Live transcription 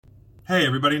Hey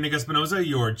everybody, Nick Espinosa,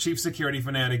 your Chief Security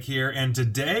Fanatic here, and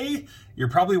today, you're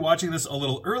probably watching this a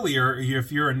little earlier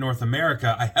if you're in North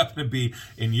America. I happen to be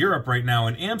in Europe right now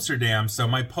in Amsterdam, so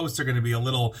my posts are going to be a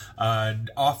little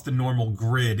off the normal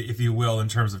grid, if you will, in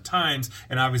terms of times,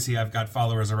 and obviously I've got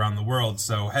followers around the world,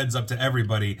 so heads up to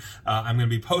everybody. I'm going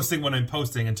to be posting when I'm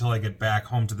posting until I get back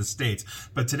home to the States.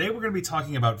 But today we're going to be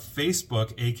talking about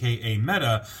Facebook, aka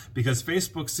Meta, because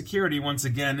Facebook security, once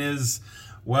again, is,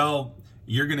 well,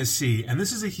 you're going to see. And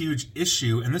this is a huge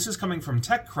issue, and this is coming from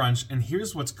TechCrunch, and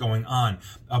here's what's going on.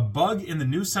 A bug in the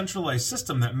new centralized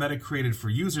system that Meta created for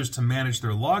users to manage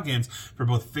their logins for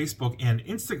both Facebook and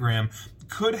Instagram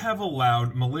could have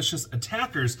allowed malicious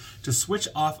attackers to switch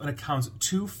off an account's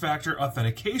two-factor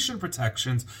authentication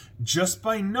protections just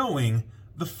by knowing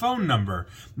the phone number.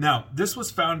 Now, this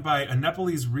was found by a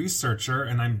Nepalese researcher,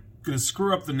 and I'm going to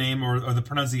screw up the name or the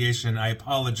pronunciation, I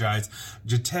apologize,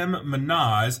 Jitem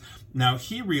Manaz. Now,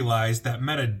 he realized that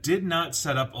Meta did not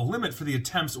set up a limit for the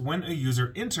attempts when a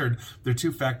user entered their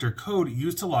two-factor code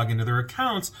used to log into their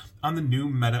accounts on the new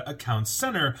Meta Account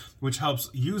Center, which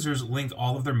helps users link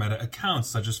all of their Meta accounts,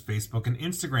 such as Facebook and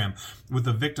Instagram, with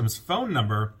the victim's phone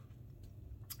number.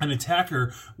 An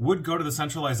attacker would go to the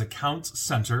centralized accounts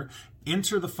center,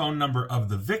 enter the phone number of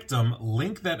the victim,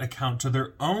 link that account to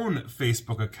their own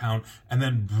Facebook account, and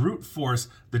then brute force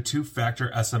the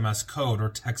two-factor SMS code or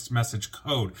text message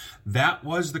code. That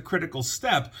was the critical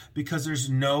step because there's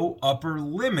no upper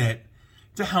limit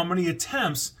to how many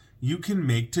attempts you can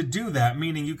make to do that,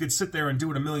 meaning you could sit there and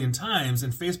do it a million times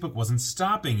and Facebook wasn't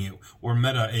stopping you, or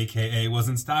Meta, aka,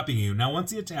 wasn't stopping you. Now,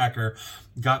 once the attacker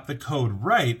got the code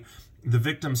right, the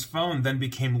victim's phone then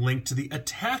became linked to the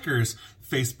attacker's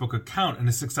Facebook account, and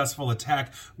a successful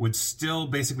attack would still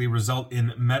basically result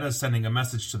in Meta sending a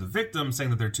message to the victim saying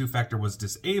that their two-factor was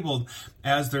disabled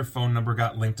as their phone number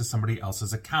got linked to somebody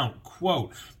else's account.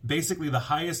 Quote, basically the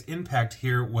highest impact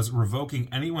here was revoking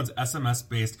anyone's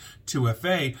SMS-based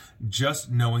 2FA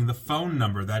just knowing the phone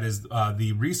number. That is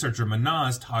the researcher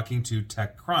Manaz talking to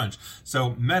TechCrunch.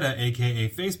 So Meta, aka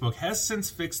Facebook, has since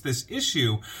fixed this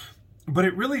issue. But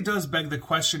it really does beg the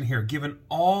question here, given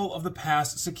all of the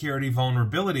past security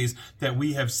vulnerabilities that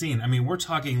we have seen. I mean, we're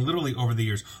talking literally over the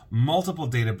years, multiple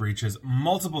data breaches,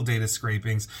 multiple data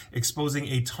scrapings, exposing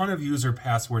a ton of user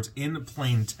passwords in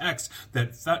plain text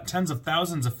that tens of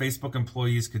thousands of Facebook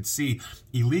employees could see,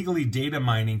 illegally data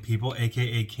mining people,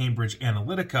 aka Cambridge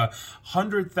Analytica,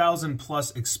 100,000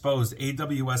 plus exposed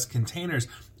AWS containers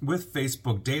with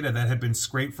Facebook data that had been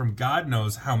scraped from God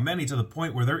knows how many, to the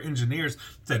point where their engineers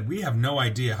said, we have no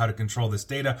idea how to control this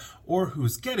data or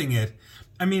who's getting it.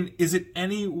 I mean, is it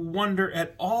any wonder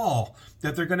at all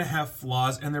that they're going to have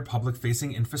flaws in their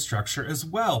public-facing infrastructure as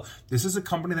well? This is a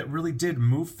company that really did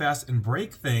move fast and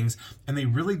break things, and they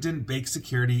really didn't bake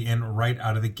security in right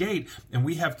out of the gate. And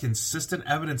we have consistent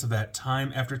evidence of that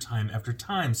time after time after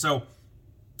time. So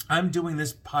I'm doing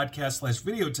this podcast /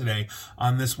 video today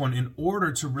on this one in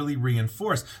order to really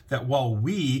reinforce that while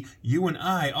you and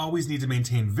I always need to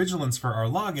maintain vigilance for our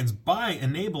logins by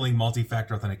enabling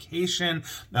multi-factor authentication,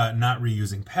 not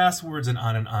reusing passwords, and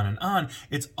on and on and on,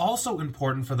 it's also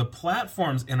important for the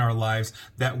platforms in our lives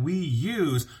that we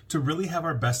use to really have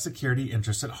our best security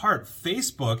interests at heart.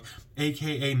 Facebook,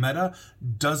 aka Meta,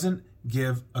 doesn't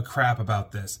give a crap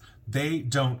about this. They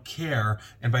don't care,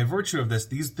 and by virtue of this,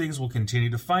 these things will continue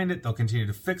to find it, they'll continue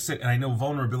to fix it, and I know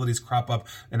vulnerabilities crop up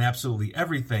in absolutely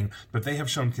everything, but they have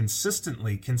shown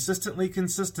consistently,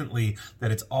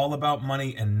 that it's all about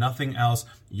money and nothing else.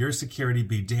 Your security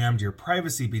be damned, your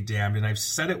privacy be damned, and I've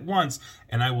said it once,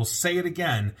 and I will say it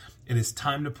again, it is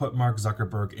time to put Mark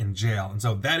Zuckerberg in jail. And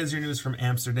so that is your news from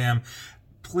Amsterdam.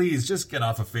 Please just get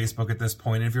off of Facebook at this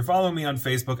point. And if you're following me on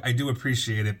Facebook, I do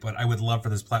appreciate it, but I would love for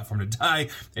this platform to die,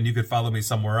 and you could follow me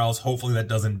somewhere else. Hopefully that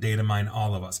doesn't data mine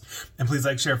all of us. And please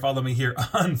like, share, follow me here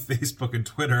on Facebook and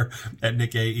Twitter at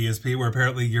NickAESP, where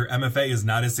apparently your MFA is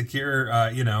not as secure,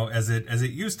 as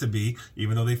it used to be,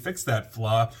 even though they fixed that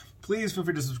flaw. Please feel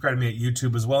free to subscribe to me at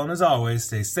YouTube as well. And as always,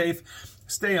 stay safe,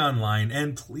 stay online,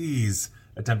 and please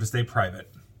attempt to stay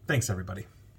private. Thanks, everybody.